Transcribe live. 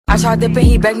was hard dipping,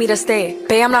 he begged me to stay.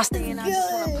 Bae, I'm not staying, I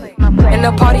just wanna play. In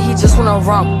the party, he just wanna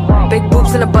rum. Big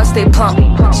boobs in the bus, they plump.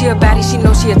 She a baddie, she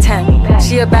knows she a 10.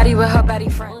 She a baddie with her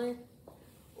baddie friend.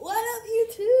 What up,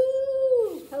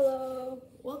 YouTube? Hello.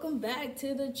 Welcome back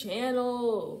to the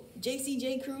channel.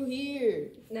 JCJ crew here.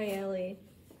 Nayeli.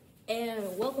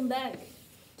 And welcome back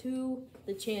to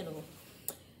the channel.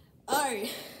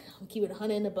 Alright, I'm keeping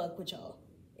 100 in the buck with y'all.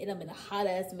 And I'm in a hot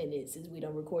ass minute since we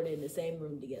done recorded in the same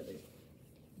room together.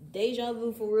 Deja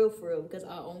vu for real, because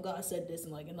our own God said this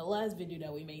in the last video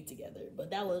that we made together.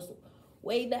 But that was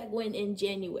way back when in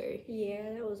January.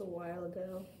 Yeah, that was a while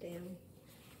ago. Damn.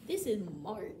 This is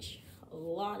March. A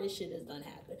lot of shit has done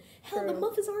happened. Hell, True. the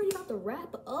month is already about to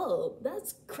wrap up.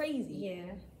 That's crazy.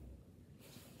 Yeah.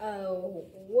 Oh,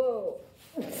 whoa.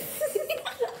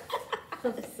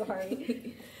 I'm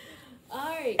sorry.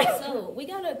 Alright, so we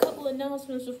got a couple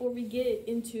announcements before we get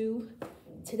into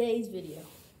today's video.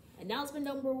 Announcement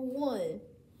number 1.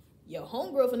 Your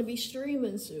homegirl gonna be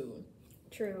streaming soon.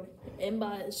 True. And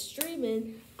by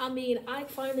streaming, I mean I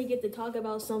finally get to talk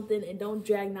about something and don't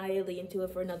drag Nayeli into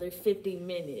it for another 50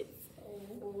 minutes. Oh,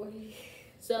 boy.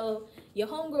 So, your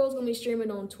homegirl's gonna be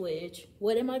streaming on Twitch.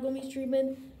 What am I gonna be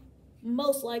streaming?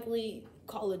 Most likely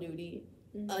Call of Duty.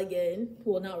 Again.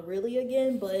 Well, not really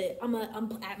again, but I'm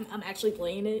actually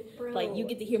playing it. Bro. Like, you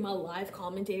get to hear my live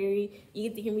commentary. You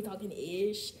get to hear me talking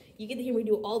ish. You get to hear me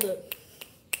do all the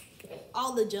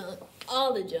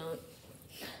junk.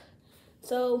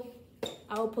 So,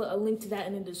 I'll put a link to that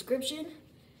in the description.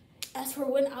 As for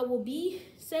when I will be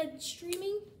said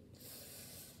streaming,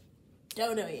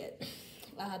 don't know yet.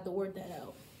 I have to work that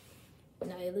out.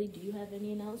 Nayeli, do you have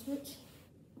any announcements?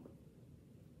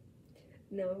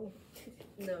 No.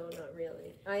 No, not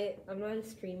really. I'm not a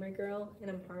streamer girl, and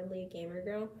I'm hardly a gamer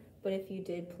girl. But if you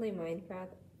did play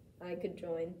Minecraft, I could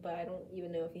join. But I don't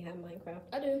even know if you have Minecraft.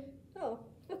 I do. Oh,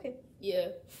 okay. Yeah.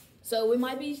 So we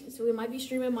might be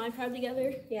streaming Minecraft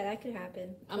together. Yeah, that could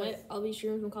happen. I'll be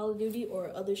streaming from Call of Duty or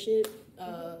other shit.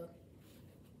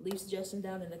 Leave suggestions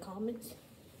down in the comments.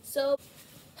 So,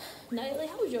 Nayeli,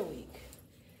 how was your week?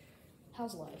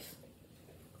 How's life?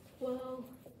 Well,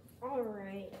 all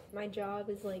right. My job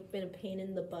has been a pain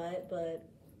in the butt, but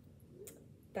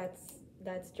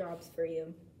that's jobs for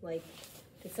you. Like,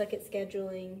 they suck at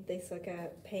scheduling. They suck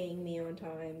at paying me on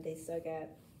time. They suck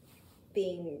at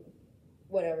being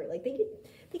whatever. Like, they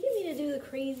get me to do the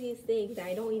craziest things that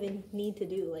I don't even need to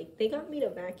do. Like, they got me to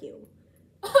vacuum.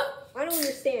 I don't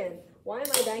understand. Why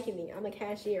am I vacuuming? I'm a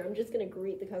cashier. I'm just gonna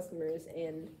greet the customers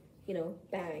and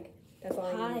bag. That's all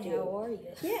I need to do. Hi, how are you?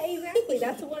 Yeah, exactly.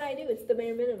 That's what I do. It's the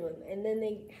bare minimum. And then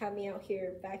they have me out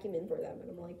here vacuuming for them. And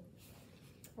I'm like,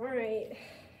 all right,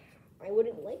 I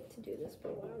wouldn't like to do this,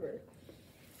 but whatever.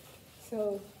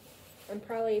 So I'm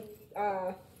probably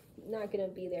not going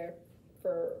to be there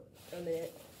for a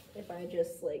minute if I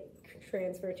just,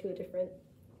 transfer to a different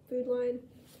food line.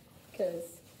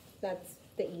 Because that's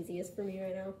the easiest for me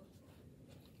right now.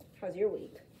 How's your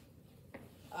week?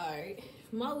 All right,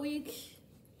 my week.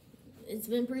 It's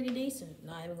been pretty decent,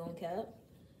 not even gonna cap.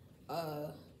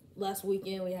 Last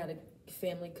weekend we had a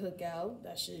family cookout.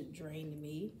 That shit drained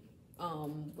me.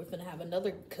 We're gonna have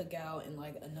another cookout all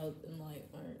right,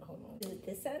 hold on. Is it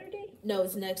this Saturday? No,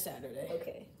 it's next Saturday.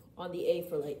 Okay. On the 8th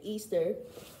for Easter.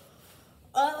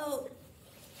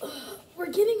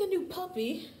 We're getting a new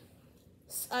puppy.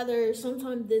 Either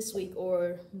sometime this week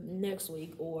or next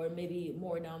week or maybe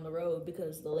more down the road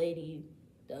because the lady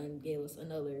done gave us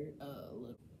another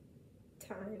look.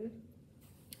 Time.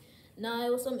 Nah,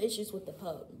 it was some issues with the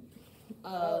pup.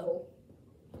 Oh.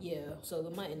 Yeah, so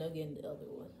we might end up getting the other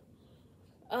one.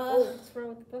 What's wrong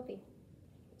with the puppy?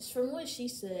 From what she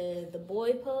said, the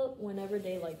boy pup, whenever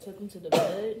they took him to the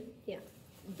vet, Yeah.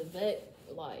 the vet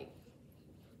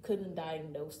couldn't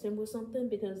diagnose him with something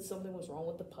because something was wrong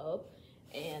with the pup,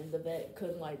 and the vet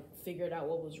couldn't figure out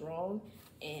what was wrong.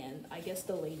 And I guess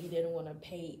the lady didn't want to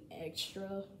pay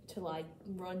extra to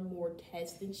run more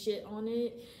tests and shit on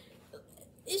it.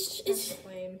 It's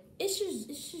lame.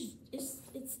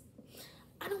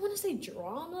 I don't want to say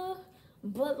drama,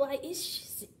 but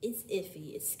it's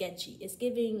iffy. It's sketchy. It's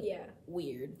giving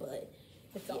weird, but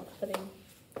It's off-putting.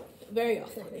 very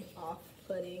off-putting.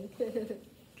 Off-putting.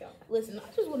 God. Listen,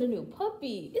 I just want a new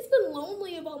puppy. It's been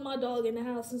lonely about my dog in the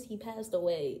house since he passed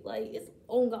away. It's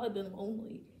oh God, been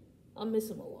lonely. I miss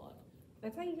him a lot. I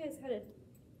thought you guys had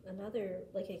another,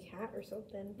 a cat or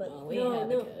something, but No, we ain't have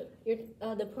a cat. You're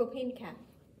the propane cat.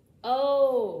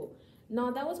 Oh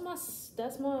no, that was my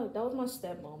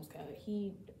stepmom's cat.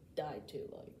 He died too.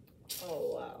 Oh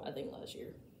wow. I think last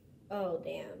year. Oh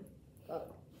damn.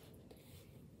 Oh.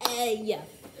 Yeah.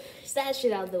 That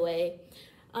shit out of the way.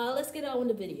 Let's get on with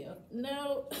the video.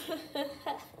 No.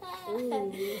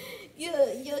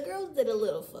 Your girls did a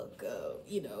little fuck up.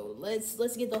 You know,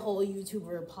 let's get the whole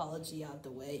YouTuber apology out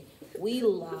the way. We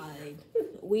lied.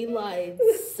 We lied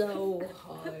so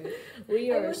hard.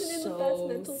 We are wasn't in the best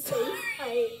mental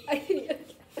space.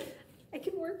 I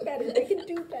can work better. I can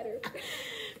do better.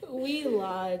 We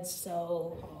lied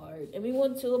so hard, and we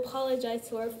want to apologize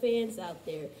to our fans out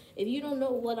there. If you don't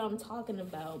know what I'm talking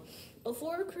about,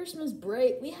 before Christmas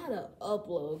break, we had an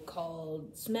upload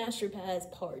called Smash Your Pass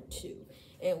Part 2.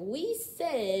 And we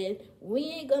said we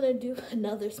ain't gonna do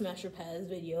another Smash Your Pass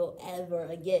video ever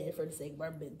again for the sake of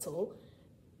our mental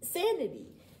sanity.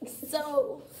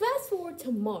 So, fast forward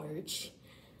to March.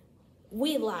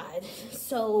 We lied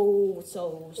so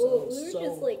We were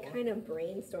just like kind of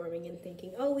brainstorming and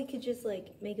thinking, oh, we could just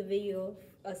like make a video of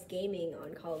us gaming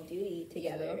on Call of Duty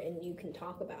together, and you can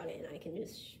talk about it, and I can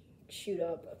just shoot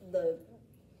up the.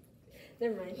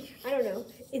 Never mind. I don't know.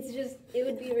 It's just it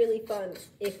would be really fun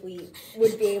if we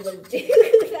would be able to do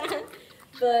that,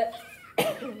 but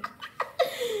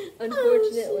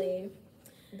unfortunately,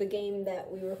 the game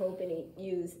that we were hoping to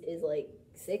use is like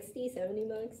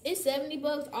 $60-$70. It's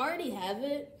 $70. I already have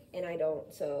it, and I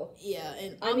don't. So yeah,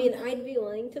 and I mean, I'd be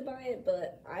willing to buy it,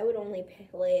 but I would only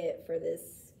play it for this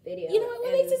video. You know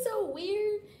what makes it so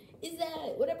weird is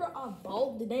that whenever I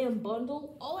bought the damn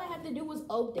bundle, all I had to do was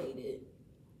update it,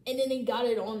 and then they got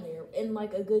it on there in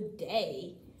like a good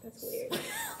day. That's weird. I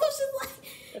was just like,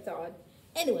 that's odd.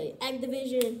 Anyway,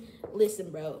 Activision,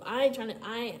 listen, bro. I ain't trying to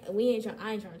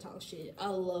talk shit. I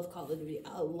love Call of Duty.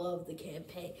 I love the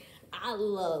campaign. I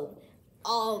love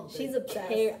all the She's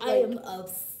obsessed. I am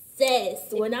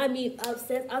obsessed. When I mean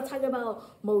obsessed, I'm talking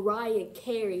about Mariah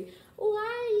Carey.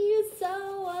 Why are you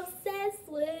so obsessed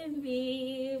with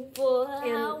me? Boy,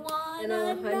 I wanna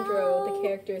Alejandro, know. the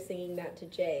character, singing that to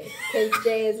Jay, because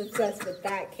Jay is obsessed with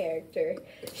that character.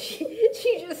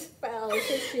 She just fell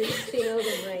because she knows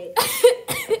him right.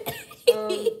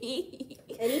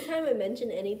 Anytime I mention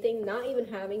anything, not even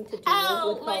having to do with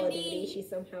Call of Duty, she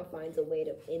somehow finds a way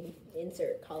to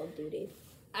insert Call of Duty.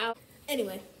 Ow.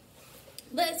 Anyway,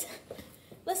 let's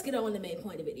get on with the main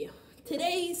point of the video.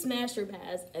 Today's Smash Your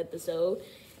Pass episode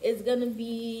is gonna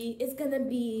be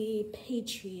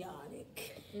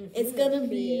patriotic. Mm-hmm. It's gonna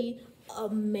be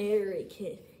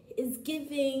American. It's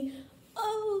giving,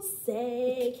 oh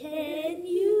say can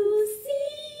you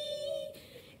see?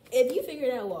 If you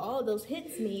figured out what all those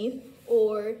hits mean,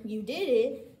 or you did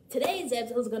it, today's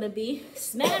episode is gonna be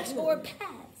Smash or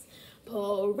Pass,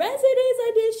 Presidents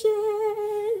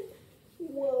Edition.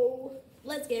 Whoa!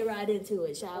 Let's get right into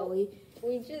it, shall we?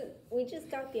 We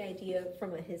just got the idea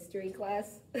from a history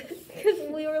class because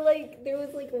we were like, there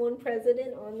was like one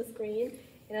president on the screen,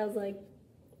 and I was like,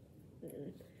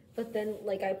 but then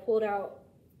like I pulled out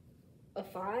a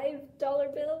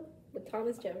 $5 bill with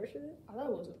Thomas Jefferson. I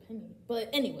thought it was a penny, but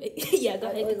anyway, yeah,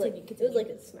 go ahead. Continue. It was like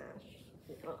a smash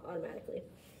automatically.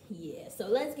 Yeah, so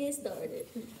let's get started.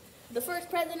 The first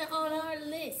president on our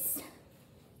list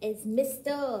is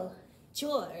Mr.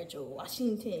 George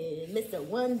Washington, Mr.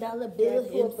 $1 bill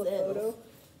himself.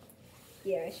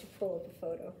 Yeah, I should pull up a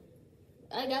photo.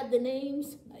 I got the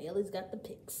names. Naomi's got the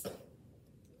pics.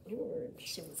 George.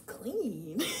 She was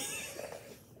clean.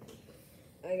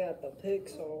 I got the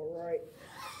pics all right.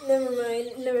 Never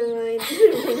mind.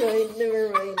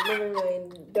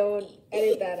 Don't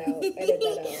edit that out.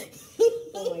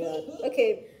 Oh my god.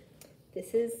 Okay,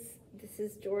 this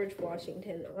is George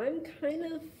Washington. I'm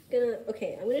gonna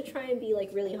try and be like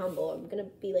really humble. I'm gonna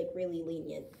be like really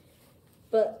lenient.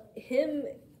 But him,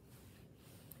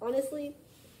 honestly,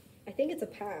 I think it's a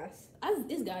pass.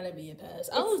 It's gotta be a pass.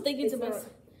 I was thinking to myself,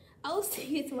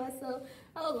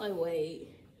 I was like, wait,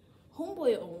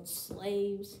 homeboy owns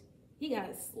slaves. He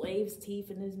got slaves' teeth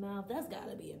in his mouth. That's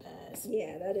gotta be a pass.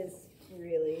 Yeah, that is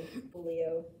really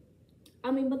Leo.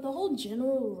 I mean, but the whole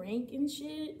general rank and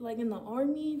shit, like in the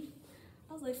army,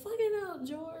 I was like, fuck it up,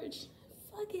 George.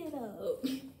 Fuck it up.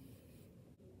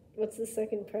 What's the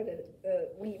second president?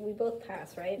 We both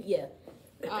pass, right? Yeah.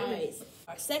 Alright.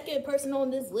 Our second person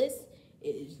on this list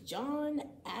is John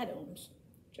Adams.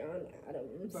 John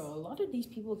Adams. Bro, a lot of these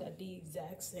people got the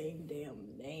exact same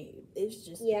damn name. It's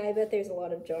just... Yeah, I bet there's a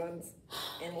lot of Johns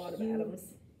and a lot of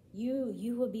Adams.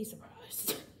 You would be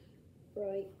surprised.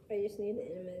 Bro, I just need the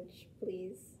image,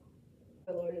 please.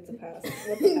 Oh Lord, it's a pass.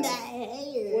 What the hell?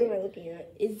 What am I looking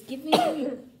at? It's giving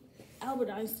Albert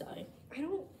Einstein. I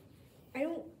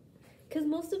don't, because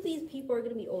most of these people are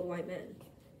going to be old white men.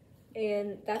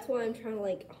 And that's why I'm trying to,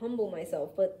 like, humble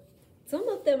myself. But some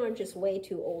of them are just way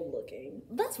too old looking.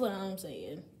 That's what I'm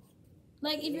saying.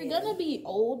 Like, if you're gonna be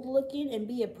old looking and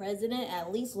be a president,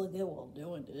 at least look good while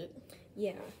doing it.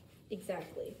 Yeah,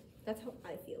 exactly. That's how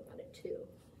I feel about it too.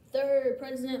 Third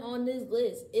president on this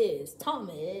list is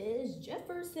Thomas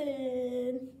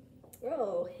Jefferson.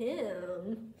 Oh,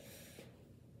 him.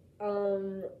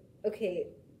 Okay.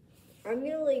 I'm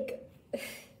gonna like.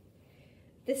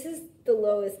 This is the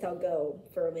lowest I'll go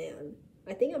for a man.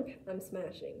 I think I'm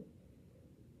smashing.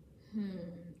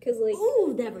 Cause like.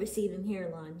 Ooh, that receding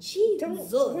hairline. Jesus.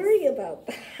 Don't worry about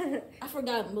that. I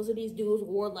forgot most of these dudes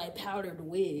wore like powdered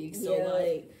wigs. So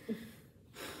like.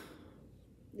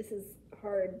 This is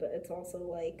hard, but it's also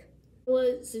like.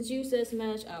 Well, since you said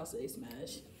smash, I'll say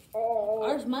smash.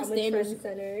 Oh, my standards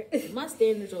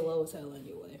are low as hell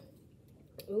anyway.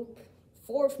 Oop.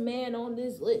 Fourth man on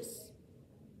this list,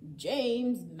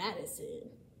 James Madison.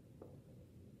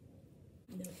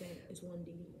 No, it's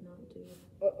 1D, not 2.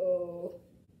 Uh-oh.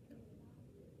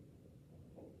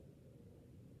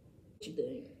 What you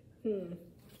think?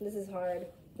 This is hard.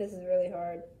 This is really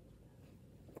hard.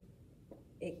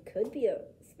 It could be a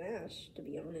smash, to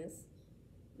be honest.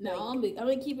 No, I'm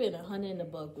gonna keep it 100 in the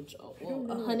buck with y'all. Well,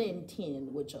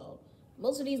 110 with y'all.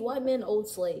 Most of these white men own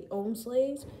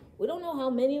slaves. We don't know how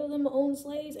many of them own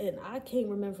slaves, and I can't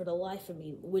remember for the life of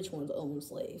me which ones own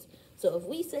slaves. So if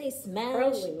we say smash,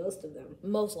 probably most of them.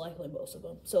 Most likely most of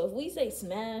them. So if we say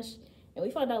smash, and we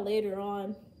find out later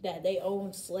on that they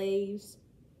own slaves,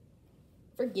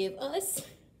 forgive us,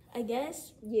 I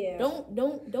guess. Yeah.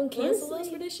 Don't cancel us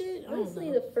for this shit.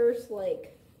 Honestly, the first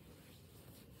like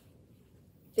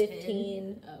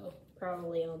 15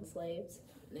 probably own slaves.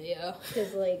 Yeah.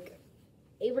 Because like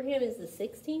Abraham is the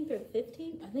 16th or the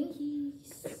 15th. I think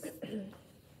he's.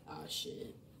 Oh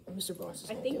shit, Mr.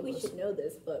 Bronson. I think we should know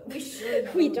this, but we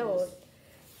should. We don't.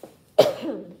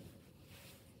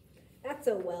 That's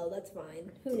so well. That's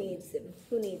fine. Who needs him?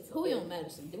 Who we on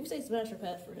Madison? Did we say smash or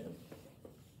pass for him?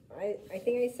 I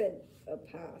think I said a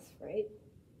pass, right?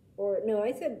 Or no,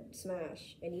 I said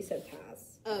smash and you said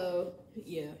pass. Oh,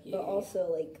 yeah. But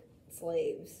also like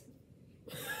slaves.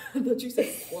 But you said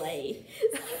slay.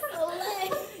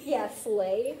 Slay. Yeah,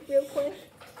 slay real quick.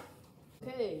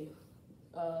 Okay.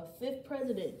 Fifth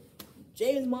president,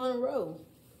 James Monroe.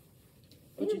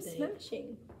 What you think?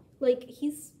 Smashing. Like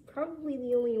he's probably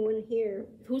the only one here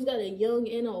who's got a young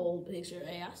and an old picture.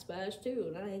 Hey, I smashed too,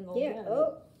 and I ain't gonna get it.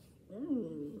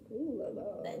 Ooh, la,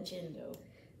 la. That chin though.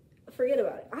 Forget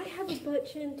about it. I have a butt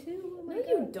chin too. Oh my God.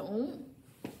 You don't.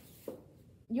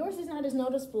 Yours is not as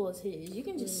noticeable as his. You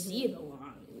can just see it a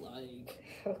lot. Like.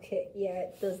 Okay, yeah,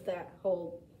 it does that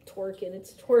whole twerking.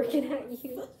 It's twerking at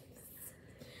you.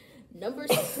 Number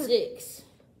 6,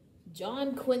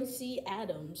 John Quincy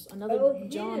Adams. Another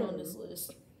John on this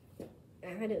list.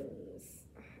 Adams.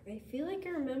 I feel like I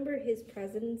remember his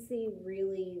presidency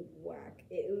really whack.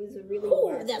 It was a really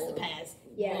whack that's one. A pass.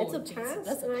 Yeah, it's a pass.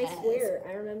 That's a pass. I swear,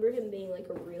 I remember him being like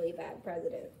a really bad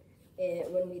president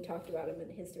when we talked about him in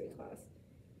history class.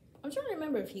 I'm trying to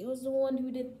remember if he was the one who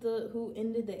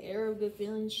ended the era of good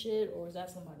feelings shit, or was that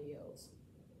somebody else?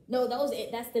 No,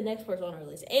 that's the next person on our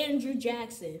list. Andrew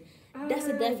Jackson. That's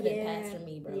a definite pass for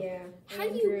me, bro. Yeah. How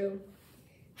you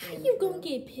gonna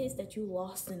get pissed that you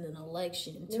lost in an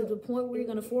election to the point where you're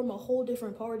gonna form a whole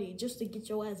different party just to get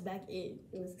your ass back in?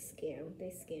 It was a scam. They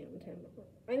scammed him.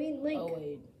 I mean, like, oh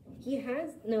wait,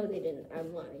 no, they didn't.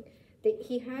 I'm lying.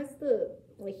 He has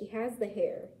the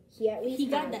hair. He at least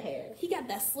got the hair. He got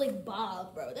that slick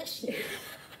bob, bro. That shit.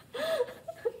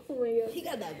 Oh my God. He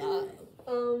got that bob.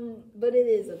 But it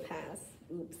is a pass.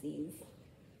 Oopsies.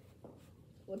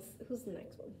 Who's the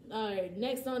next one? All right,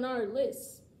 next on our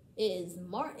list is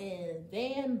Martin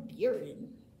Van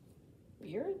Buren.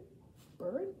 Buren?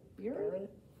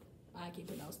 I can't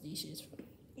pronounce these shits.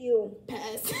 Ew.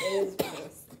 Pass. It is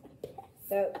pass.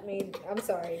 I'm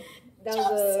sorry. That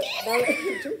was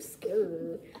a jump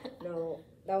scare. No,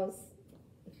 that was.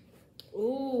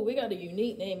 Ooh, we got a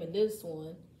unique name in this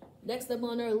one. Next up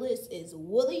on our list is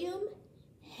William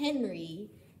Henry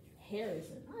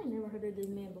Harrison. I ain't never heard of this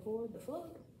man before. The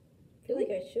fuck? I feel like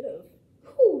I should have.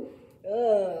 Whew.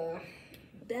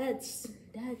 That's.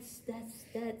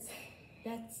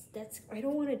 I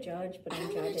don't want to judge, but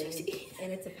I'm judging,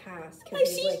 and it's a pass. Like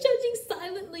she's judging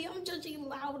silently, I'm judging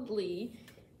loudly.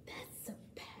 That's a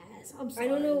pass. I'm sorry. I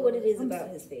don't know what it is about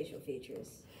his facial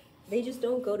features. They just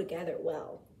don't go together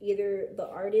well. Either the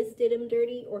artist did him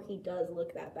dirty, or he does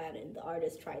look that bad, and the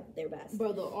artist tried their best.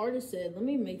 Bro, the artist said, "Let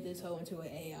me make this hoe into an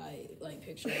AI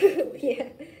picture." Yeah.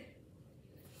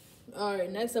 All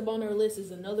right, next up on our list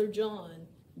is another John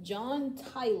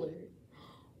Tyler.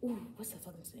 Ooh, what's that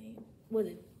fucking name? Was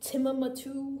it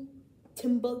Timbuktu,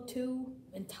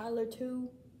 and Tyler 2?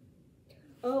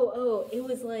 Oh, it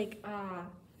was like,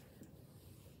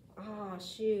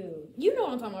 shoot. You know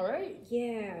what I'm talking about, right?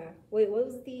 Yeah. Wait, what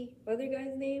was the other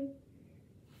guy's name?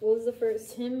 What was the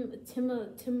first?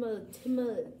 Tippamatu?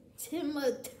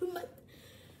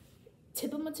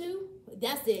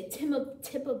 That's it.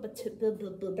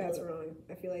 That's wrong.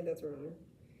 I feel like that's wrong.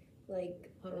 Like,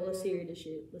 hold on, let's hear this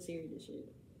shit.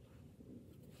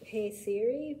 Hey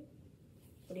Siri,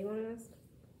 what do you want to ask?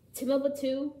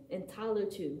 Timbuktu and Tyler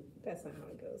 2. That's not how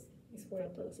it goes. I swear to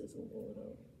God.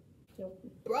 Nope.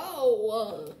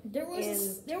 Bro, there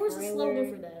was a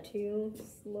slogan for that. 2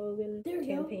 slogan. There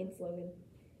you campaign go. slogan.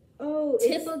 Oh,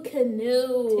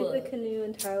 Tippecanoe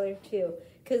and Tyler too,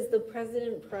 because the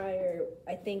president prior,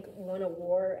 I think, won a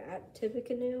war at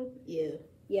Tippecanoe. Yeah.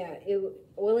 Yeah.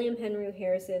 William Henry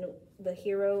Harrison, the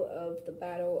hero of the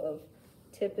Battle of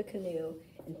Tippecanoe,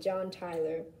 and John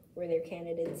Tyler were their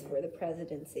candidates for the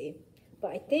presidency.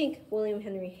 But I think William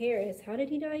Henry Harris, how did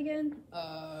he die again?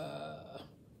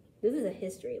 This is a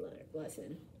history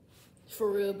lesson.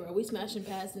 For real, bro. We smashing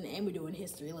past and we doing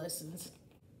history lessons.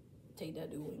 Take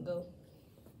that Duolingo.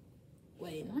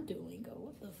 Wait, not Duolingo.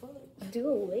 What the fuck?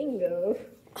 Duolingo.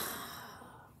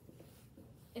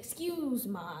 Excuse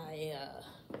my,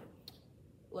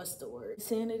 what's the word?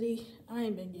 Sanity. I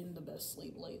ain't been getting the best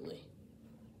sleep lately.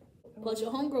 Plus,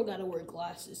 your homegirl gotta wear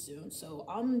glasses soon, so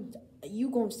you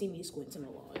gonna see me squinting a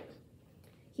lot.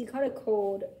 He caught a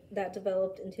cold that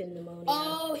developed into pneumonia.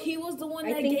 Oh, he was the one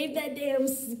that gave that damn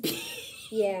speech.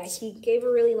 Yeah, he gave a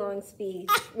really long speech,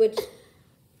 which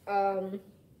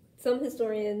some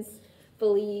historians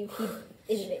believe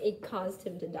it caused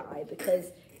him to die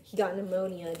because he got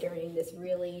pneumonia during this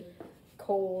really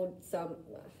cold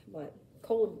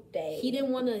cold day. He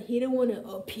didn't want to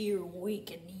appear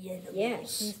weak in the end. Yeah,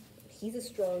 he's a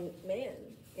strong man,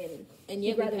 and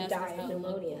he'd rather die of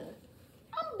pneumonia.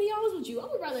 I'm gonna be honest with you. I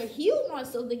would rather heal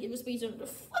myself than give a speech. What the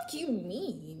fuck you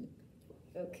mean?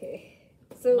 Okay,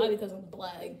 so not because I'm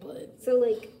black, but so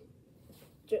like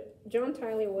John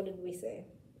Tyler. What did we say?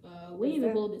 We didn't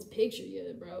even pull this picture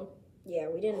yet, bro. Yeah,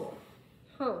 we didn't.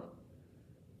 Huh?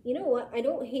 You know what? I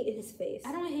don't hate his face.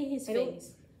 I don't hate his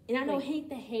face. And I don't hate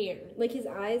the hair. Like, his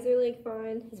eyes are, like,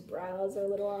 fine. His brows are a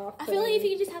little off. I feel like if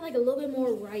he just had, like, a little bit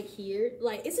more right here.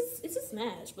 Like, it's a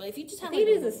smash. But if you just had, like... it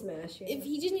is a smash, yeah. If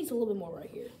he just needs a little bit more right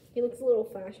here. He looks a little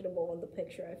fashionable in the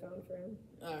picture I found for him.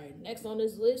 Alright, next on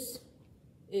this list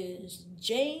is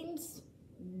James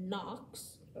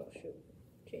Knox. Oh, shoot.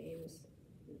 James.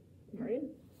 Pardon?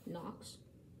 Knox.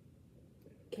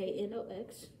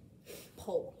 Knox.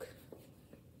 Polk.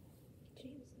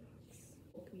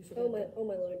 Oh my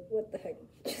lord, what the heck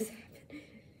just happened?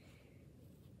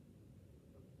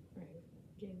 Alright,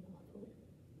 James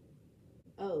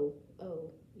Polk. Oh,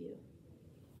 yeah.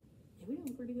 Yeah, we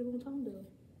doing pretty good on time though.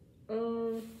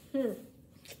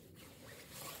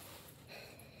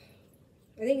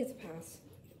 I think it's a pass,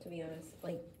 to be honest.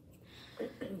 Like, I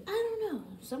don't know.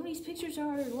 Some of these pictures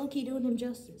are low-key doing him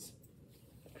justice.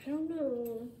 I don't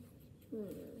know.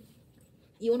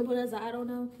 You want to put it as I don't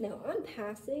know? No, I'm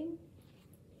passing.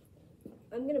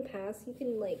 I'm gonna pass. You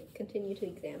can, like, continue to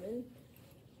examine.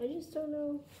 I just don't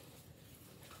know.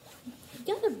 You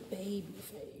got a baby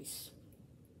face.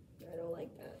 I don't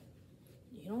like that.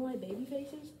 You don't like baby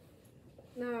faces?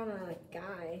 No, I'm not a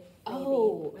guy. Maybe.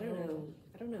 Oh. I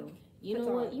don't know. You know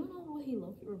what? You know what he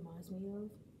reminds me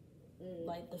of?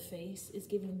 Like, the face is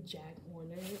giving Jack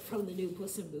Horner from the new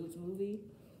Puss in Boots movie.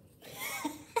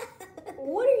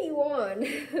 What are you on?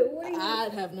 I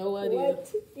have no idea.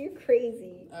 What? You're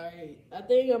crazy. Alright, I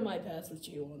think I might pass with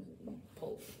you on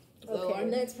Polk. So okay. Our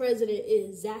next president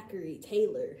is Zachary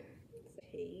Taylor.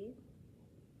 Hey.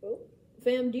 Oh.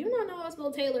 Fam, do you not know how I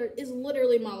spell Taylor? It's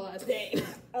literally my last name.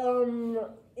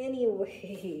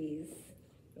 Anyways.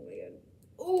 Oh my god.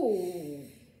 Ooh.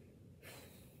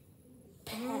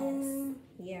 Pass.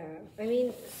 Yeah. I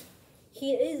mean,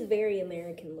 he is very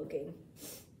American looking.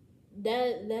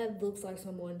 That looks like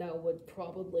someone that would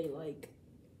probably, like...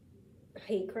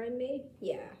 Hate crime me?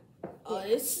 Yeah.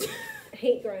 Us?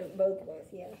 Hate crime, both of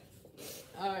us, yeah.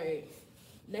 Alright.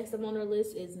 Next up on our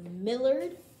list is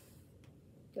Millard.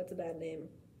 That's a bad name.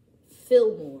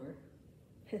 Fillmore.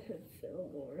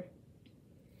 Fillmore.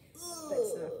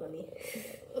 That's not funny.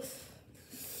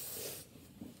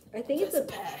 I think it's a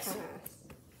pass.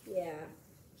 Yeah.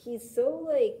 He's so,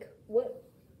 like, what?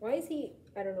 Why is he...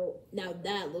 I don't know. Now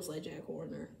that looks like Jack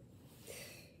Horner.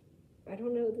 I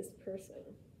don't know this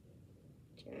person.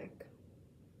 Jack.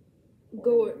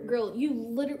 Girl, we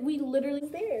literally... It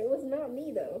was there. It was not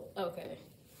me, though. Okay.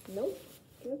 Nope.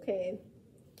 Okay.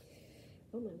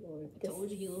 Oh, my lord. I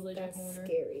told you he looks like Jack Horner.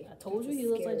 Scary. I told you he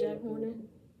looks like Jack Horner.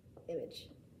 Image.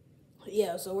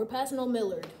 Yeah, so we're passing on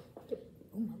Millard. Oh,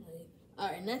 my leg. All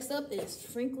right, next up is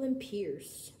Franklin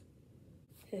Pierce.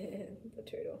 The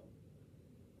turtle.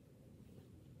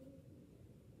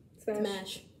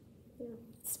 Smash. Yeah.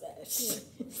 Smash.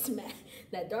 Yeah. Smash.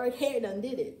 That dark hair done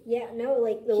did it. Yeah, no,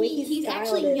 like the way He's styled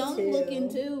actually it, young too. looking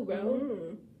too, bro.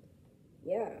 Mm-hmm.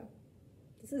 Yeah.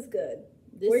 This is good.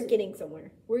 This- We're getting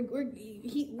somewhere.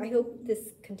 I I hope this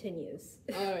continues.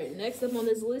 All right, next up on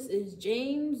this list is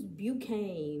James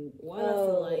Buchanan. Why do I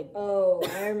feel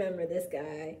like I remember this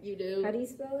guy. you do? How do you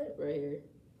spell it? Right here.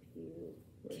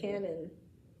 Buchanan.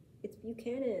 It's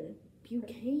Buchanan.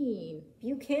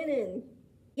 Buchanan.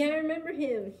 Yeah, I remember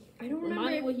him. I don't Remind me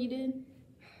remember what he did.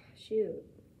 Shoot.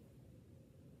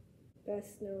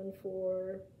 Best known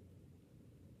for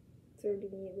served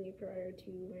immediately prior to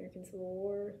American Civil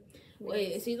War.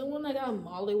 Wait, is he the one that got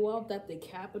mollywopped at the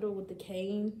Capitol with the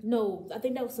cane? No, I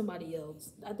think that was somebody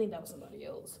else.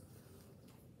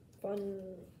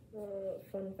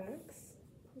 Fun facts?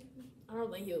 I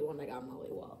don't think he was the one that got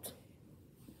mollywopped.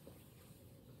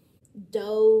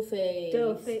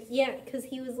 Doughface. Yeah, because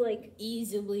he was like,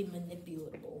 Easily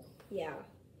manipulable. yeah,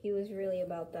 he was really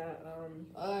about that.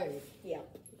 Alright, Yeah.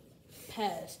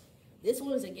 pass. This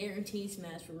one is a guaranteed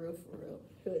smash for real,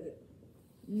 Who is it?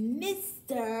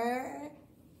 Mr.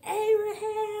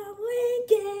 Abraham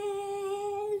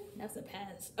Lincoln. That's a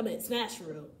pass. I mean, smash for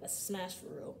real. That's a smash for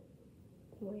real.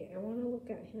 Wait, I want to look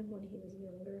at him when he was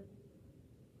younger.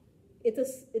 It's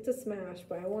a smash,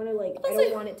 but I want to I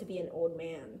don't want it to be an old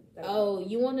man. Oh,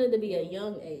 you wanted to be a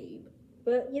young Abe.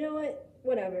 But you know what?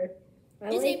 Whatever.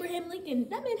 It's Abraham Lincoln.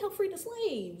 That man helped free the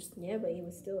slaves. Yeah, but he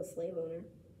was still a slave owner,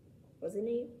 wasn't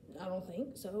he? I don't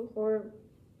think so. Or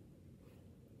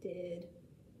did?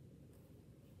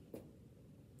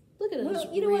 Look at us. Well,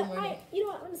 you know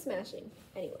what? I'm smashing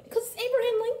anyway. Cause it's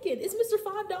Abraham Lincoln. It's Mr.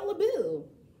 $5 bill.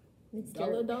 Mr.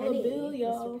 Dollar Penny. bill,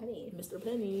 y'all. Mr. Penny. Mr.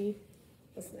 Penny.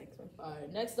 What's the next one? All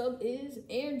right. Next up is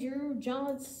Andrew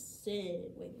Johnson.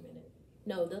 Wait a minute.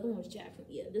 No, the other one was Jackson.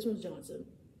 Yeah, this one's Johnson.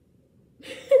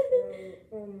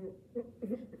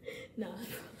 Nah,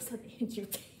 I saw the Andrew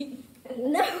Tate.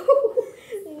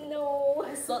 No.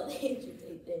 I saw the Andrew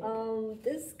Tate thing.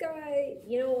 This guy,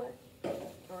 you know what?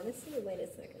 Honestly, wait a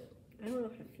second. I don't know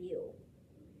how to feel.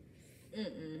 I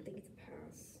think it's a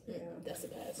pass. Yeah, That's a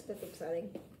pass. that's upsetting.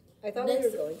 I thought Next- we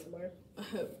were going somewhere.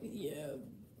 Yeah.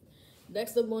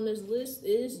 Next up on this list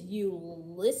is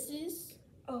Ulysses.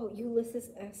 Oh, Ulysses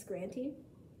S. Granty?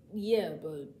 Yeah,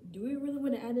 but do we really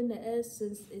want to add in the S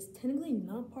since it's technically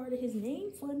not part of his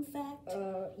name? Fun fact.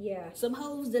 Yeah. Some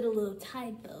hoes did a little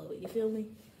typo. You feel me?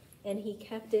 And he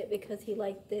kept it because he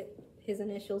liked it, his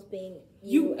initials being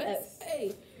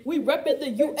USA. We repping the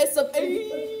US of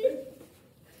A.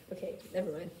 Okay,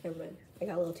 never mind. I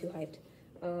got a little too hyped.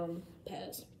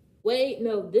 Pass. Wait,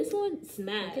 no, this one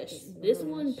smash. This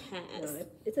one pass. No,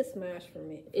 it's a smash for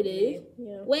me. It is?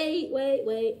 Yeah. Wait.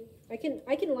 I can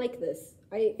like this.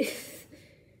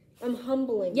 I'm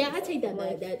humbling. Yeah, I myself. take that I'm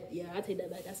back. like, I take that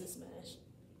back. That's a smash.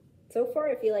 So far,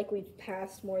 I feel like we've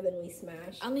passed more than we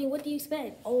smashed. I mean, what do you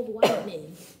expect? Old white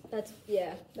men. That's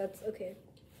okay.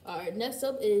 All right, next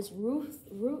up is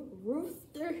Rutherford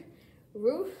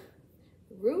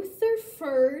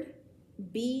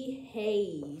B.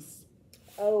 Hayes.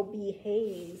 Oh, B.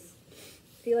 Hayes. I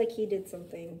feel like he did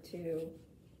something to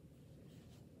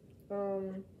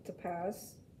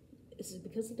pass. Is it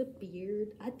because of the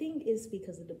beard? I think it's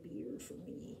because of the beard for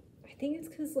me. I think it's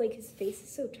because his face is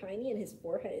so tiny and his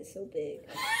forehead is so big.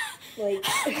 like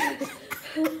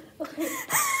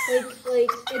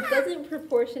it doesn't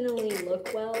proportionally look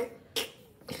well. She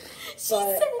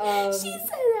said that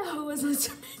hoe was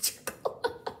asymmetrical.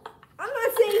 I'm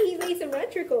not saying he's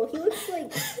asymmetrical. He looks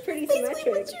pretty symmetric.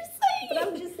 What you're saying. But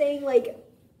I'm just saying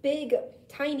big,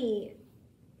 tiny.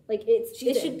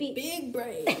 It should be big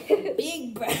brain,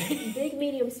 big brain, big,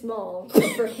 medium, small.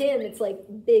 But for him, it's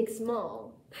big,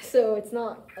 small. So it's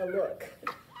not a look.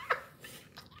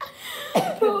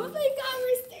 Bro, thank God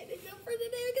we're standing up for the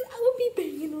day because I would be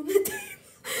banging on the table.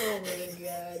 Oh my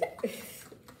God.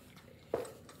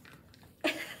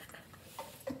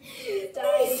 He's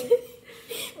dying.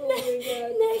 Oh my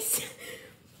God.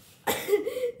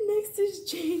 Next is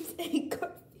James A.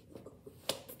 Garfield.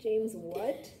 James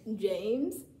what?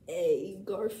 James A.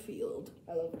 Garfield.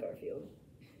 I love Garfield.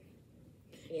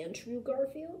 Andrew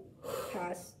Garfield?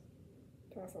 Pass.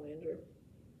 Pass on Andrew.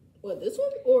 What, this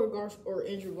one or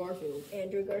Andrew Garfield?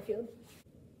 Andrew Garfield.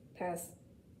 Pass.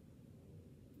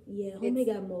 Yeah, homie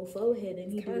got mofo head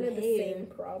and he kind of the same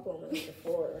problem as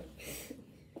before.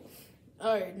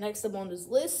 All right, next up on this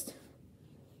list,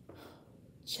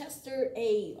 Chester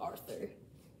A. Arthur.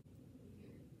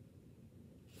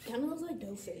 kind of looks like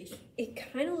Doughface. It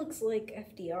kind of looks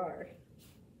like FDR.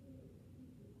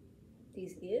 Do you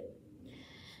see it?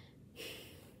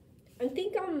 I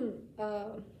think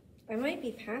I might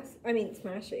be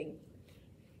smashing.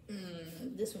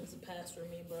 This one's a pass for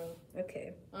me, bro.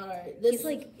 Okay. All right. He's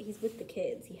with the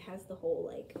kids. He has the whole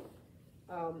like.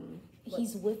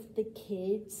 He's with the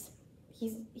kids.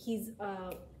 He's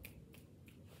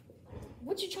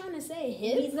What you trying to say?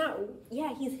 Hip? He's not.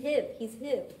 Yeah, he's hip. He's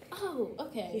hip. Oh,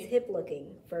 okay. He's hip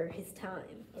looking for his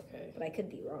time. Okay. But I could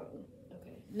be wrong.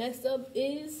 Okay. Next up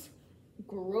is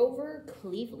Grover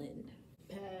Cleveland.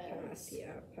 Pass.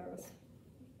 Yeah, pass.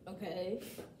 Okay.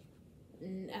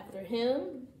 And after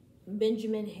him,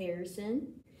 Benjamin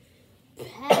Harrison.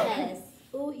 Pass.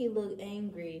 Oh, he looked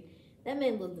angry. That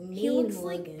man looked mean. He looks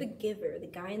looking. like the Giver, the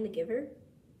guy in the Giver.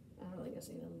 I don't think I've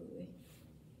seen that movie.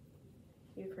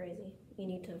 You're crazy. You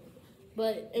need to.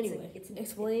 But anyway,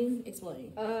 explain.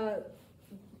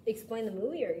 Explain the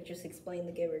movie, or just explain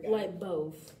the Giver guy. Like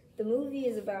both. The movie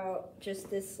is about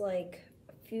just this like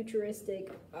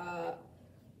futuristic, I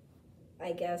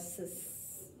guess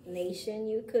this nation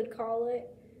you could call it,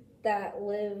 that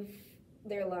live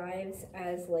their lives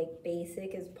as like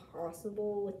basic as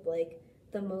possible with like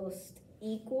the most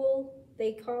equal.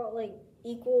 They call it like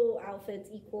equal outfits,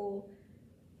 equal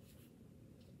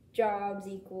jobs,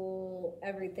 equal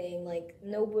everything. Like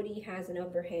nobody has an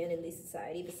upper hand in the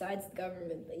society besides the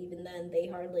government, but even then they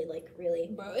hardly like really.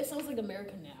 Bro, it sounds like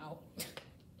America now.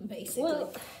 Basically.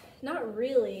 Well, not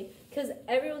really, because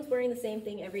everyone's wearing the same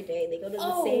thing every day. They go to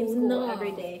the same school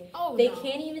every day. They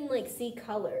can't even like see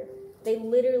color. They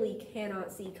literally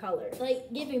cannot see color.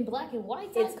 Like giving black and white.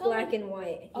 It's color? Black and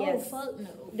white. Yes. Oh fuck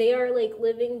no. They are like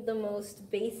living the most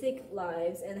basic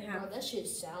lives and have. Bro, that shit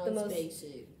sounds the most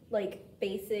basic. Like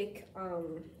basic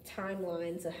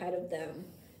timelines ahead of them,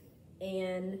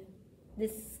 and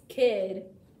this kid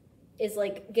is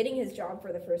like getting his job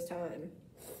for the first time,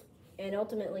 and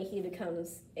ultimately he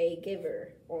becomes a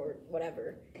giver or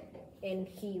whatever, and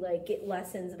he like get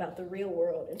lessons about the real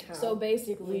world and how. So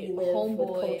basically, we live with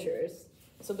cultures.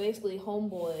 So basically,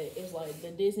 Homeboy is like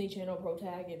the Disney Channel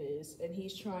protagonist, and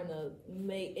he's trying to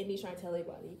tell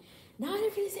everybody, not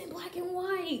everything's in black and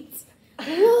white.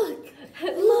 Look,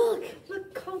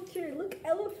 culture, look,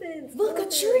 elephants. Look, a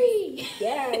tree.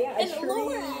 Yeah, and a a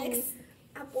lorax.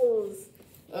 Apples.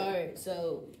 Alright,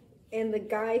 so. And the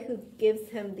guy who gives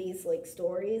him these, like,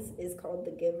 stories is called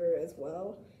the Giver as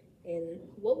well. And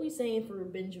what we saying for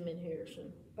Benjamin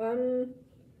Harrison?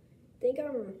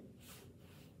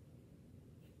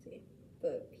 See,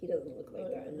 but he doesn't look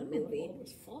like that in the movie.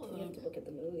 You have to look at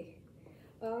the movie.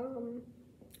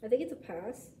 I think it's a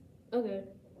pass. Okay.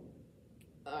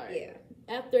 Alright. Yeah.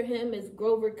 After him is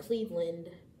Grover Cleveland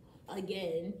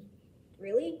again.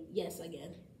 Really? Yes,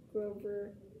 again.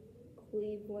 Grover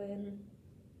Cleveland,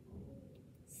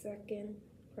 second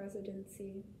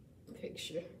presidency.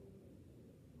 Picture.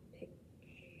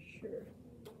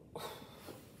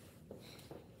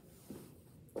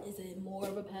 Is it more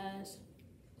of a pass?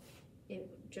 It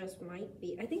just might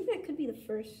be. I think that could be the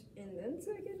first and then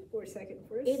second, or second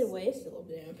first. Either way, it's still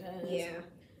a damn pass. Yeah.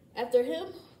 After him,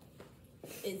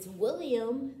 it's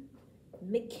William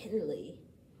McKinley.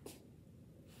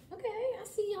 Okay, I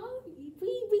see y'all.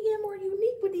 We get more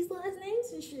unique with these last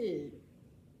names and shit.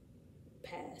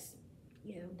 Pass.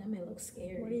 Yeah. That man looks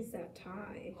scary. What is that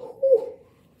tie? Ooh.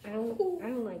 I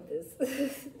don't like this.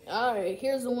 Alright,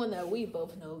 here's the one that we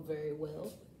both know very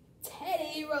well.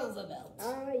 Teddy Roosevelt.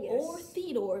 Ah, yes. Or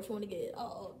Theodore if you want to get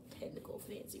all technical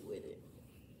fancy with it.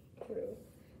 True.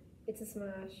 It's a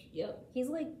smash. Yep. He's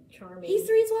like charming. He's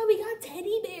the reason why we got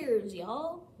teddy bears,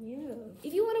 y'all. Yeah.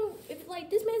 If you want to,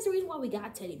 this man's the reason why we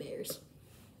got teddy bears.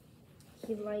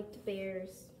 He liked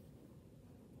bears.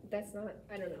 That's not,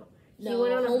 I don't know. No, he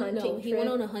went on a hunting trip. He went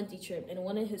on a hunting trip, and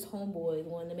one of his homeboys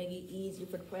wanted to make it easier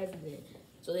for the president.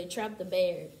 So they trapped the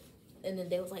bear, and then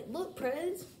they was like, "Look,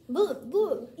 Prez,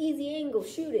 look, easy angle,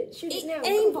 shoot it now,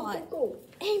 aimbot, go.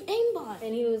 aimbot."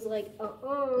 And he was like,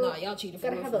 Nah, y'all cheated.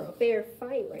 Gotta have a fair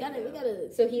fight right now. We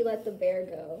gotta. So he let the bear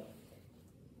go,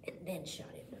 and then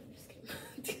shot it. No, I'm just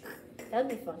kidding. That'd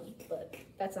be funny, but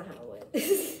that's not how it went.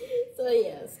 So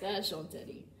yeah, smash on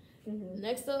Teddy. Mm-hmm.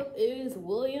 Next up is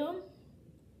William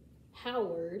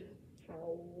Howard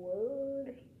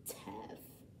Taft.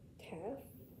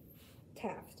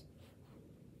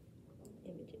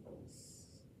 Images.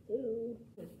 Ooh,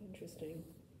 interesting.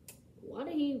 Why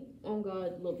did he, on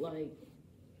God, look like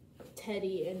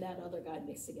Teddy and that other guy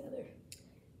mixed together?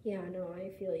 Yeah, no, I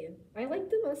feel you. I like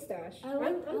the mustache.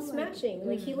 I'm smashing.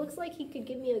 Like, he looks like he could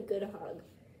give me a good hug.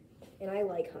 And I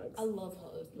like hugs. I love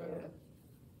hugs, bro. Yeah.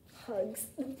 Hugs.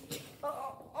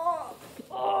 Oh.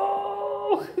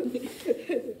 All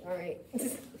right.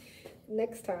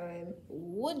 Next time.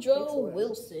 Woodrow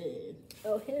Wilson.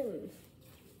 Oh, him.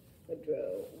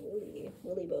 Woodrow.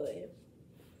 Willie boy.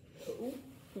 Who?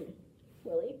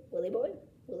 Willie boy?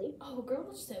 Willie? Oh, girl,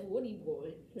 I just said Woody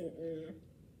boy.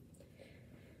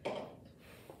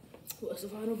 What's the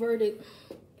final verdict?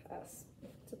 Pass.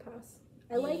 It's a pass.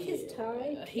 I like his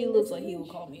tie. He looks like he would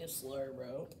call me a slur,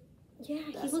 bro. Yeah,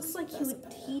 he looks like he would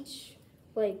teach,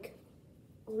 like,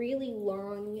 really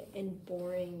long and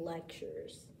boring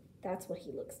lectures. That's what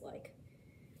he looks like.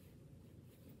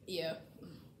 Yeah.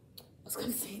 I was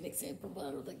gonna say an example, but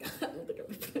I don't think I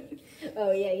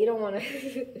Oh, yeah, you don't want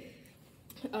to.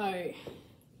 Alright.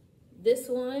 This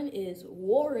one is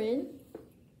Warren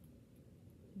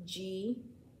G.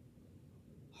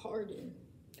 Harding.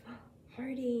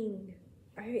 Harding.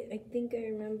 I think I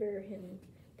remember him,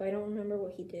 but I don't remember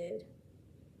what he did.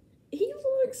 He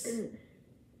looks...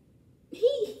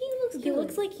 He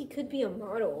looks like he could be a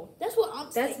model. That's what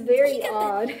I'm saying. That's very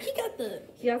odd. He got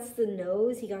the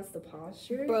nose, he got the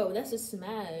posture. Bro, that's a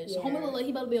smash. Yeah. Homie look like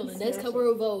he about to be on the next cover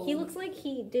of Vogue. He looks like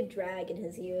he did drag in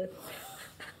his youth.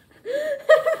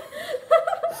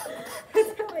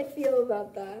 That's how I feel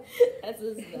about that. That's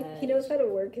a smash. He knows how to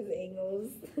work his angles.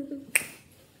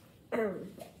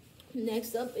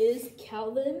 Next up is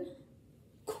Calvin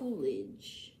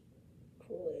Coolidge.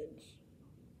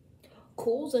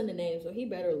 Cool's in the name, so he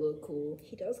better look cool.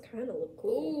 He does kind of look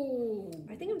cool.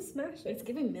 Ooh. I think I'm smashing. It's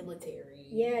giving military.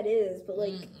 Yeah, it is, but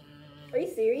like, are you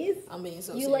serious? I'm being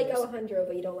so you serious. like Alejandro,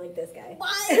 but you don't like this guy.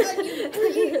 Why are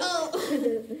you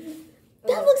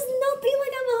that looks nothing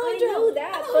like Alejandro. I know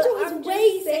that, Alejandro is way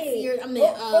sexier. I mean,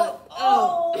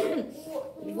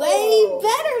 way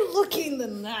better looking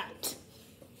than that.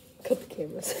 Cut the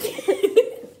cameras.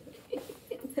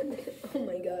 Oh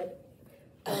my god.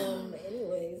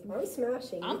 Anyways, I'm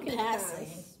smashing. I'm passing.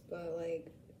 Pass, but like,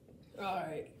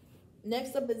 alright.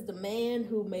 Next up is the man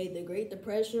who made the Great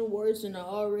Depression worse than I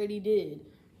already did.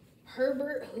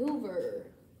 Herbert Hoover.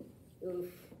 Oof.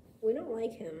 We don't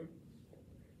like him.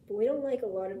 But we don't like a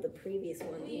lot of the previous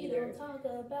ones either. We don't talk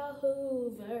about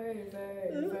Hoover.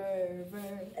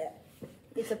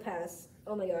 It's a pass.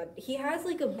 Oh my god. He has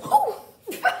like a...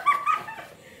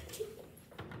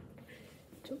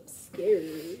 I'm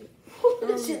scared.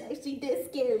 Shit actually did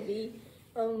scare me.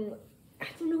 I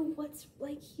don't know what's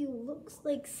like. He looks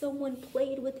like someone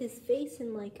played with his face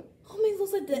and like. Homie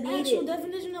looks like the actual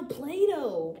definition of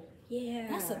Play-Doh. Yeah.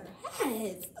 That's a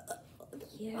pass.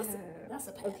 Yeah. That's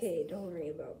a pass. Okay, don't worry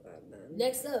about that then.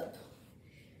 Next up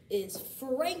is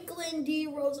Franklin D.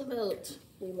 Roosevelt.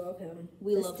 We love him.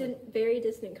 We love him. Very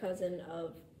distant cousin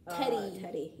of Teddy.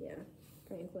 Teddy, yeah.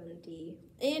 Franklin D.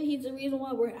 And he's the reason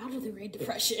why we're out of the Great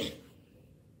Depression.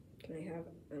 Can I have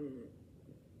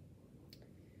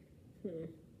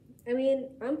I mean,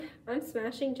 I'm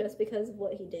smashing just because of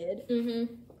what he did.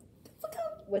 Mm-hmm.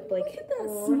 Look at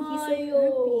that smile. He's so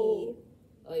happy.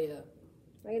 Oh yeah.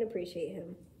 I can appreciate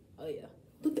him. Oh yeah.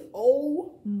 Look at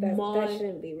That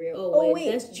shouldn't be real. Oh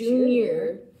wait, that's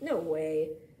Junior. No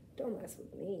way. Don't mess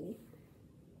with me.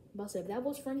 But if that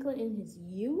was Franklin in his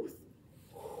youth,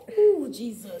 ooh,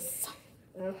 Jesus.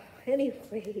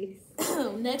 Anyways.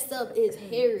 Next up is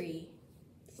Harry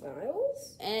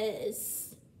Styles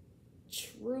S.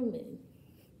 Truman.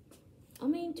 I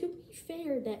mean, to be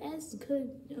fair, the S could...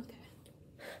 Okay.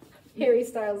 Harry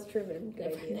Styles Truman. Good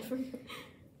idea. Never.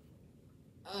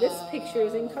 This picture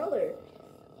is in color.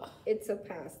 It's a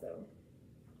pass, though.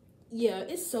 Yeah,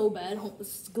 it's so bad.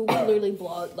 Google literally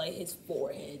blocked, like, his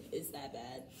forehead is that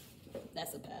bad.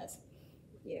 That's a pass.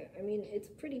 Yeah, I mean, it's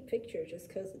a pretty picture just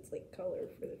because it's, like, color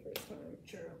for the first time.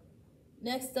 Sure.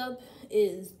 Next up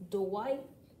is Dwight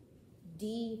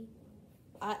D.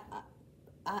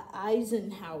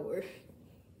 Eisenhower.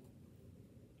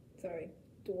 Sorry.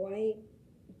 Dwight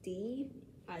D.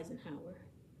 Eisenhower.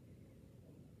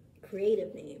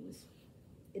 Creative names.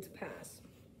 It's a pass.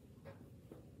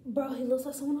 Bro, he looks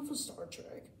like someone off of Star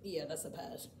Trek. Yeah, that's a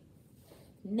pass.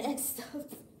 Next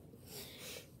up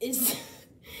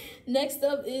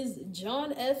is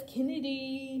John F.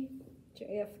 Kennedy.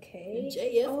 JFK?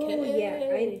 JFK. Oh,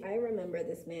 yeah. I remember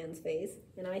this man's face,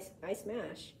 and I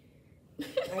smash.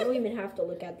 I don't even have to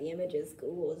look at the images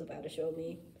Google is about to show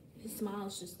me. His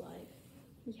smile's just like...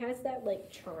 He has that, like,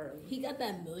 charm. He got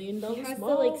that $1 million smile. He has the,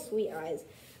 like, sweet eyes.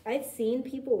 I've seen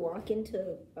people walk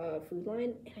into Food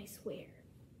Line, and I swear,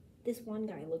 this one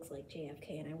guy looks like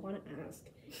JFK, and I want to ask,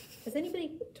 has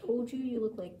anybody told you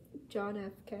look like John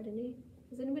F. Kennedy?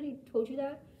 Has anybody told you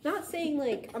that? Not saying,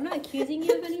 like, I'm not accusing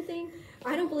you of anything.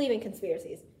 I don't believe in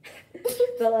conspiracies.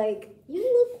 But like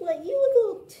you look a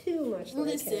little too much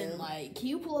like Listen, him. like, can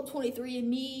you pull up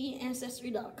 23andMe,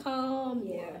 Ancestry.com?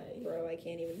 Yeah, Like, bro, I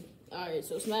can't even. alright,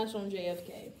 so smash on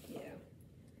JFK. Yeah.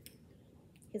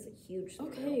 He's a huge smile.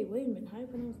 Okay, wait a minute. How do you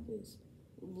pronounce this?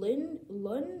 London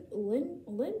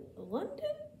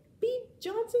B.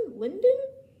 Johnson? Linden?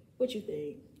 What you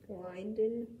think?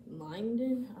 Lyndon.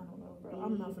 Lyndon? I don't know, bro.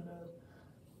 I'm not gonna.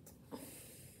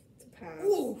 It's a pass.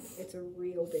 Oof. It's a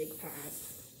real big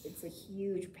pass. It's a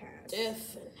huge pass.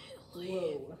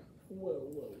 Definitely.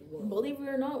 Whoa. Believe it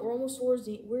or not, we're almost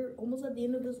at the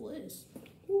end of this list.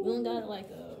 We only got like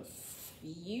a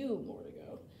few more to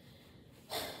go.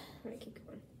 Alright, keep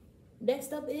going.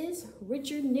 Next up is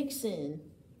Richard Nixon.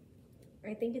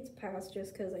 I think it's pass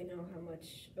just because I know how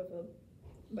much of a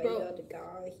Bro. bad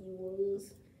guy he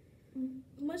was.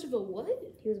 Much of a what?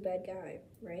 He was a bad guy,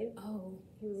 right? Oh.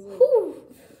 He was like, Whew.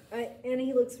 and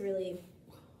he looks really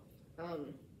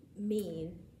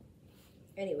mean.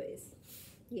 Anyways,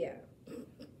 yeah.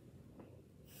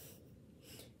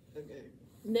 Okay.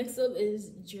 Next up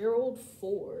is Gerald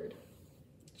Ford.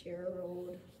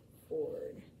 Gerald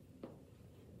Ford.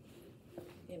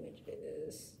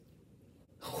 Images.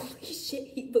 Holy shit,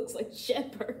 he looks like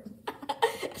Shepard.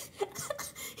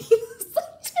 He looks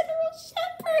like General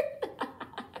Shepard.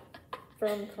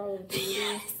 From Call of Duty.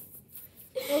 Yes.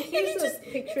 Oh, here's you a just-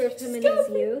 picture of you him in just his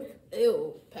got me. youth.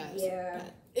 Ew, pass. Yeah. Pass.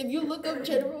 If you look up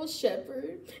General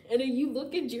Shepard and then you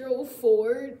look at Gerald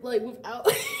Ford, like without.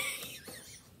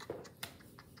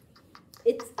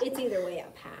 It's either way a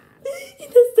pass. That's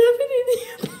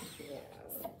definitely. Yeah.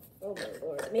 Oh my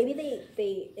lord. Maybe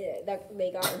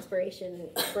they got inspiration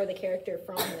for the character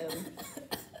from him.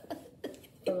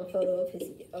 From a photo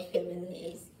of him in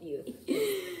his youth.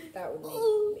 That would make a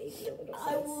little sense.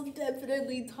 I will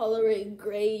definitely tolerate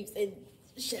Graves and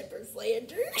Shepard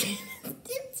slander.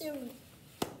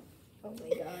 Oh my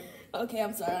god. Okay,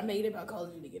 I'm sorry. I made it about Call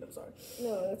of Duty again. I'm sorry.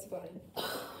 No, that's fine.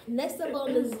 Next up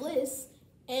on this list,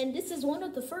 and this is one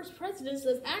of the first presidents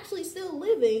that's actually still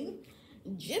living,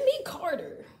 Jimmy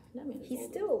Carter. That man is He's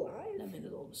old. still alive? That man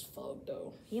is old as fuck,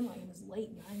 though. He in like in his late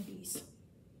 90s.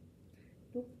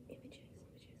 Nope. Images.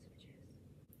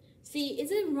 See,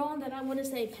 is it wrong that I want to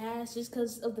say pass just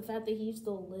because of the fact that he's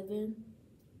still living?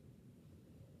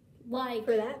 Like,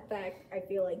 For that fact, I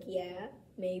feel like, yeah,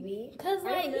 maybe. because,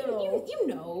 I like, don't know. you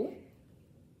know.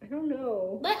 I don't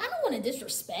know. Like, I don't want to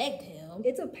disrespect him.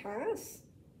 It's a pass.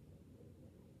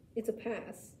 It's a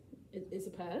pass. It's a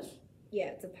pass? Yeah,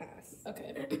 it's a pass.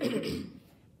 Okay.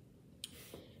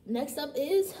 Next up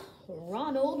is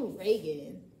Ronald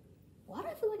Reagan. Why do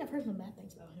I feel like I've heard some bad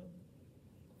things about him?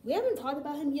 We haven't talked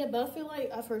about him yet, but I feel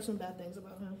like I've heard some bad things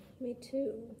about him. Me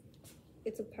too.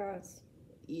 It's a pass.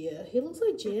 Yeah, he looks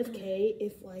like JFK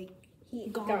if, like, He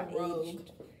gone got rogue.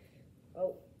 aged.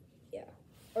 Oh, yeah.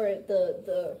 Or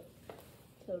the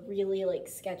really like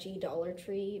sketchy Dollar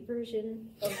Tree version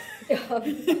of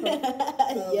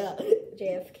Yeah.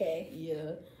 JFK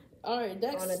Yeah. All right,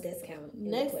 next. on a discount. in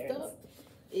the Next clearance. up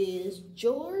is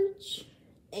George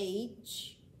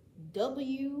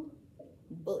H.W.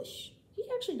 Bush. He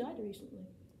actually died recently,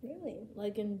 Really?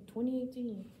 like in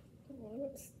 2018. Oh,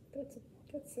 that's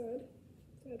sad.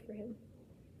 Sad for him.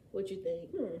 What you think?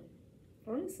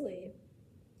 Honestly,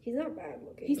 he's not bad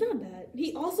looking. He's not bad.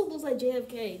 He also looks like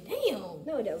JFK. Damn.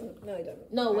 No, he doesn't. No, he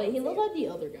doesn't. No, I wait. don't He see looks it. like the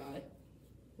other guy.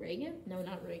 Reagan? No,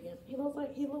 not Reagan. He looks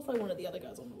like one of the other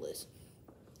guys on the list.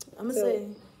 I'm gonna So, say.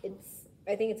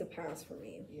 I think it's a pass for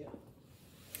me. Yeah.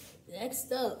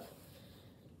 Next up,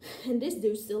 and this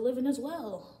dude's still living as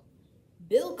well.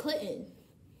 Bill Clinton.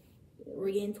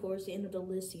 We're getting towards the end of the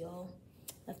list, y'all.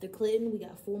 After Clinton, we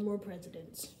got 4 more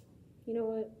presidents. You know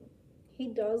what? He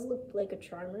does look like a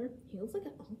charmer. He looks like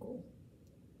an uncle.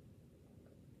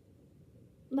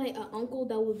 Like an uncle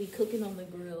that would be cooking on the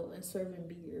grill and serving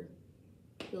beer.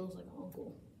 He looks like an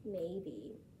uncle.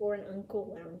 Maybe. Or an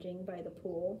uncle lounging by the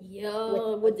pool.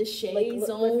 Yeah, with the shades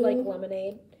on. With like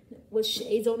lemonade. With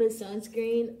shades on his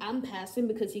sunscreen. I'm passing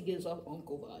because he gives off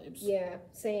uncle vibes. Yeah,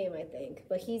 same, I think.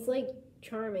 But he's like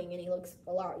charming and he looks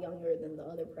a lot younger than the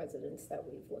other presidents that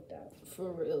we've looked at.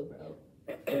 For real,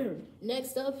 bro.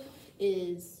 Next up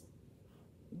is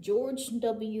George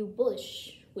W.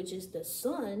 Bush, which is the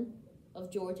son of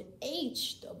George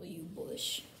H.W.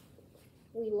 Bush.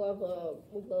 We love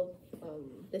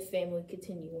The family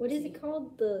continuum. what is it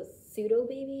called? The pseudo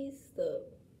babies? The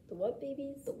what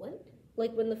babies? The what?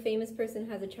 Like when the famous person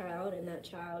has a child and that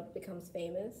child becomes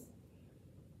famous.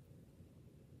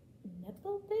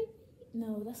 Nepo baby?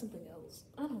 No, that's something else.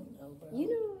 I don't know, bro.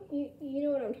 You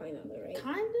know what I'm talking about though, right?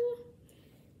 Kinda?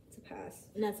 It's a pass.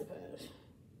 And that's a pass.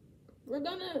 We're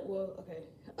gonna, well, okay.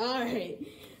 All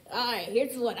right,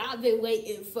 here's what I've been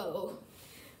waiting for.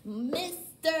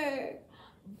 Mr.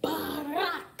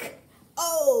 Barack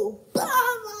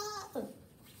Obama.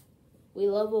 We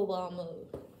love Obama.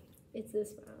 It's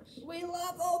this smash. We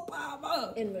love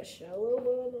Obama. And Michelle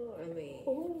Obama. I mean,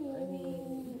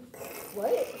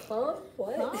 what? Huh?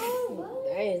 What? Huh?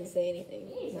 What? I didn't say anything.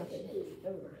 Nothing.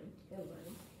 Never mind.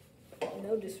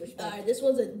 No disrespect. Alright, this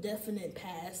was a definite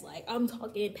pass. Like, I'm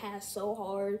talking pass so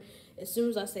hard. As soon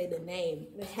as I say the name,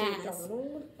 Mr. pass.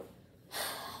 Donald?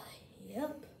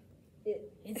 Yep.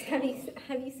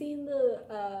 Have you seen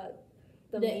the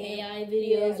AI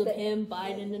videos of him,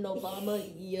 Biden, and Obama?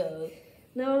 Yeah.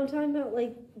 No, I'm talking about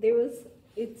like it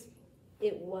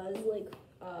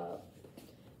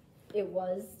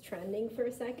was trending for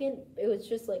a second. It was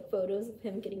just like photos of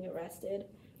him getting arrested,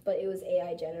 but it was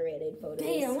AI generated photos.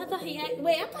 Damn, I thought he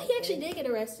actually did get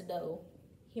arrested though.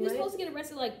 He was supposed to get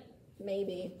arrested like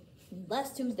maybe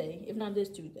last Tuesday, if not this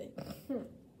Tuesday.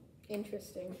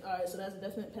 Interesting. Alright, so that's a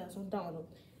definite pass on Donald.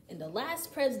 And the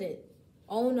last president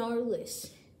on our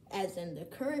list, as in the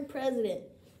current president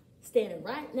standing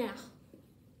right now,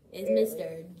 is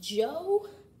Mr. Joe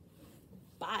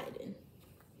Biden.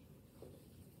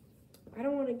 I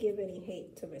don't want to give any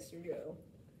hate to Mr. Joe,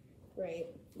 right?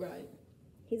 Right.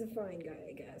 He's a fine guy,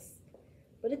 I guess,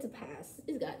 but it's a pass.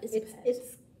 It's a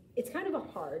pass. It's kind of a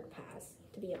hard pass,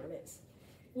 to be honest.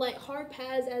 Like hard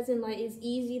pass as in like it's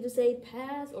easy to say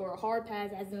pass, or a hard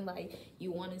pass as in like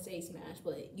you want to say smash,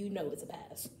 but you know it's a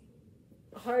pass.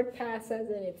 A hard pass as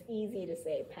in it's easy to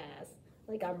say pass.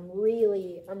 Like I'm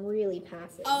really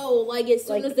passing. Oh, like as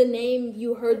soon as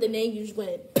you heard the name, you just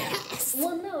went pass.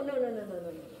 Well, no.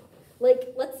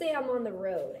 Like, let's say I'm on the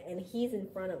road and he's in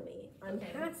front of me. I'm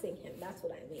passing him. That's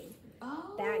what I mean.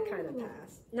 Oh. That kind of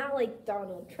pass. Not like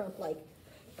Donald Trump, like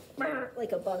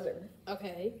a buzzer.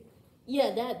 Okay.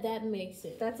 Yeah, that makes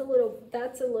sense. That's a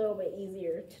little bit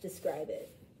easier to describe it.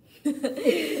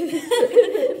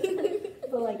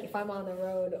 But like if I'm on the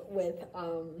road with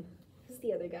who's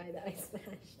the other guy that I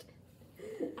smashed?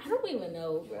 I don't even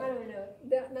know, bro. I don't know.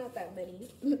 Not that many.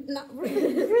 Not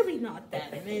really not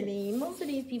that many. Most of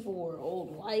these people were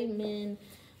old white men.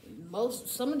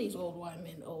 Some of these old white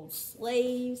men, old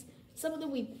slaves. Some of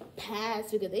them we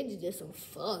passed because they did some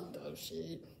fucked up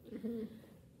shit. Mm-hmm.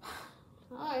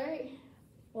 Alright.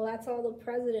 Well, that's all the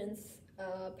presidents,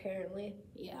 apparently.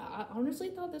 Yeah, I honestly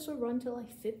thought this would run to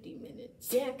like 50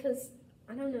 minutes. Yeah, because,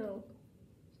 I don't know.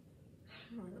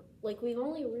 Like, we've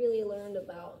only really learned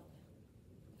about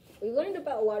a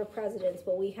lot of presidents,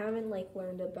 but we haven't, like,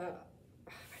 learned about,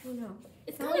 I don't know.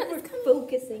 It's not like we're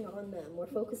focusing on them. We're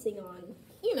focusing on,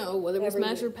 whether we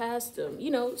smash or pass them.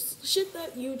 Shit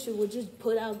that YouTube would just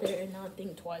put out there and not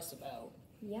think twice about.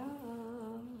 Yeah.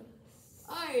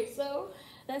 Alright, so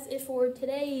that's it for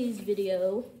today's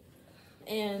video.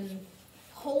 And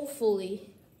hopefully,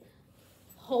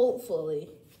 oh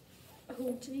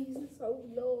Jesus, oh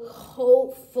Lord.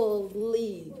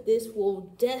 Hopefully, this will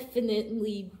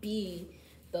definitely be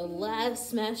the last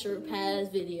Smash or Pass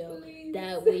video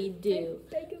that we do.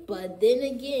 But then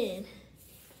again,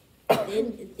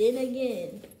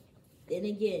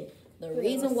 the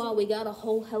reason why we got a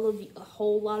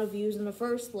whole lot of views in the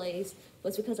first place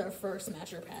was because our first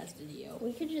Smash or Pass video.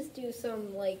 We could just do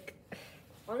some, like,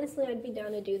 honestly, I'd be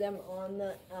down to do them on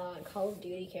the Call of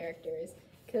Duty characters.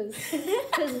 Because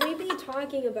we be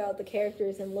talking about the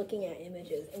characters and looking at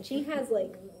images. And she has,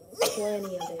 like,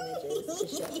 plenty of images to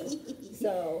show.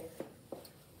 So,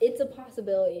 it's a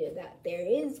possibility that there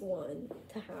is one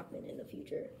to happen in the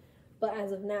future. But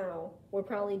as of now, we're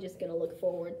probably just going to look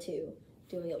forward to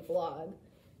doing a vlog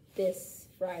this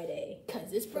Friday.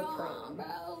 Because it's prom,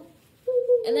 bro.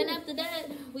 And then after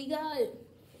that, we got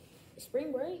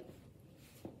spring break.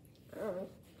 I don't know.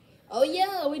 Oh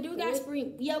yeah, we do got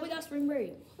spring. Yeah, we got spring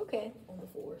break. Okay. On the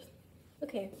 4th.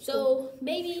 Okay. So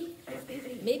maybe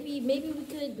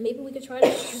we could try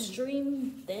to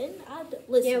stream then.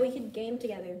 Listen. Yeah, we could game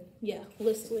together. Yeah,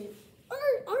 listen.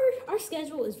 Our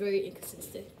schedule is very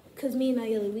inconsistent. Cause me and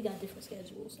Nayeli, we got different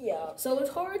schedules. Yeah. So it's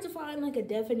hard to find like a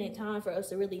definite time for us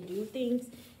to really do things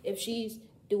if she's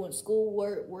doing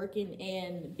schoolwork, working,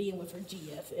 and being with her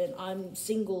GF, and I'm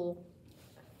single.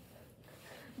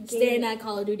 Staring at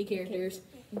Call of Duty characters,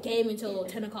 game until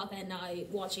 10 o'clock at night,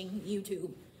 watching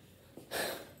YouTube.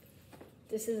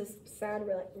 This is a sad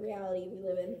reality we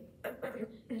live in.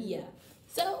 Yeah.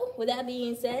 So, with that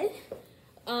being said,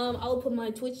 I'll put my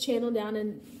Twitch channel down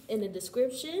in the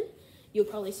description. You'll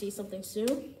probably see something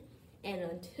soon. And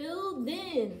until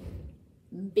then,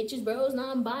 bitches, bros,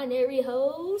 non-binary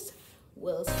hoes,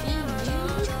 we'll see you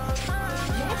next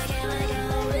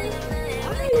time.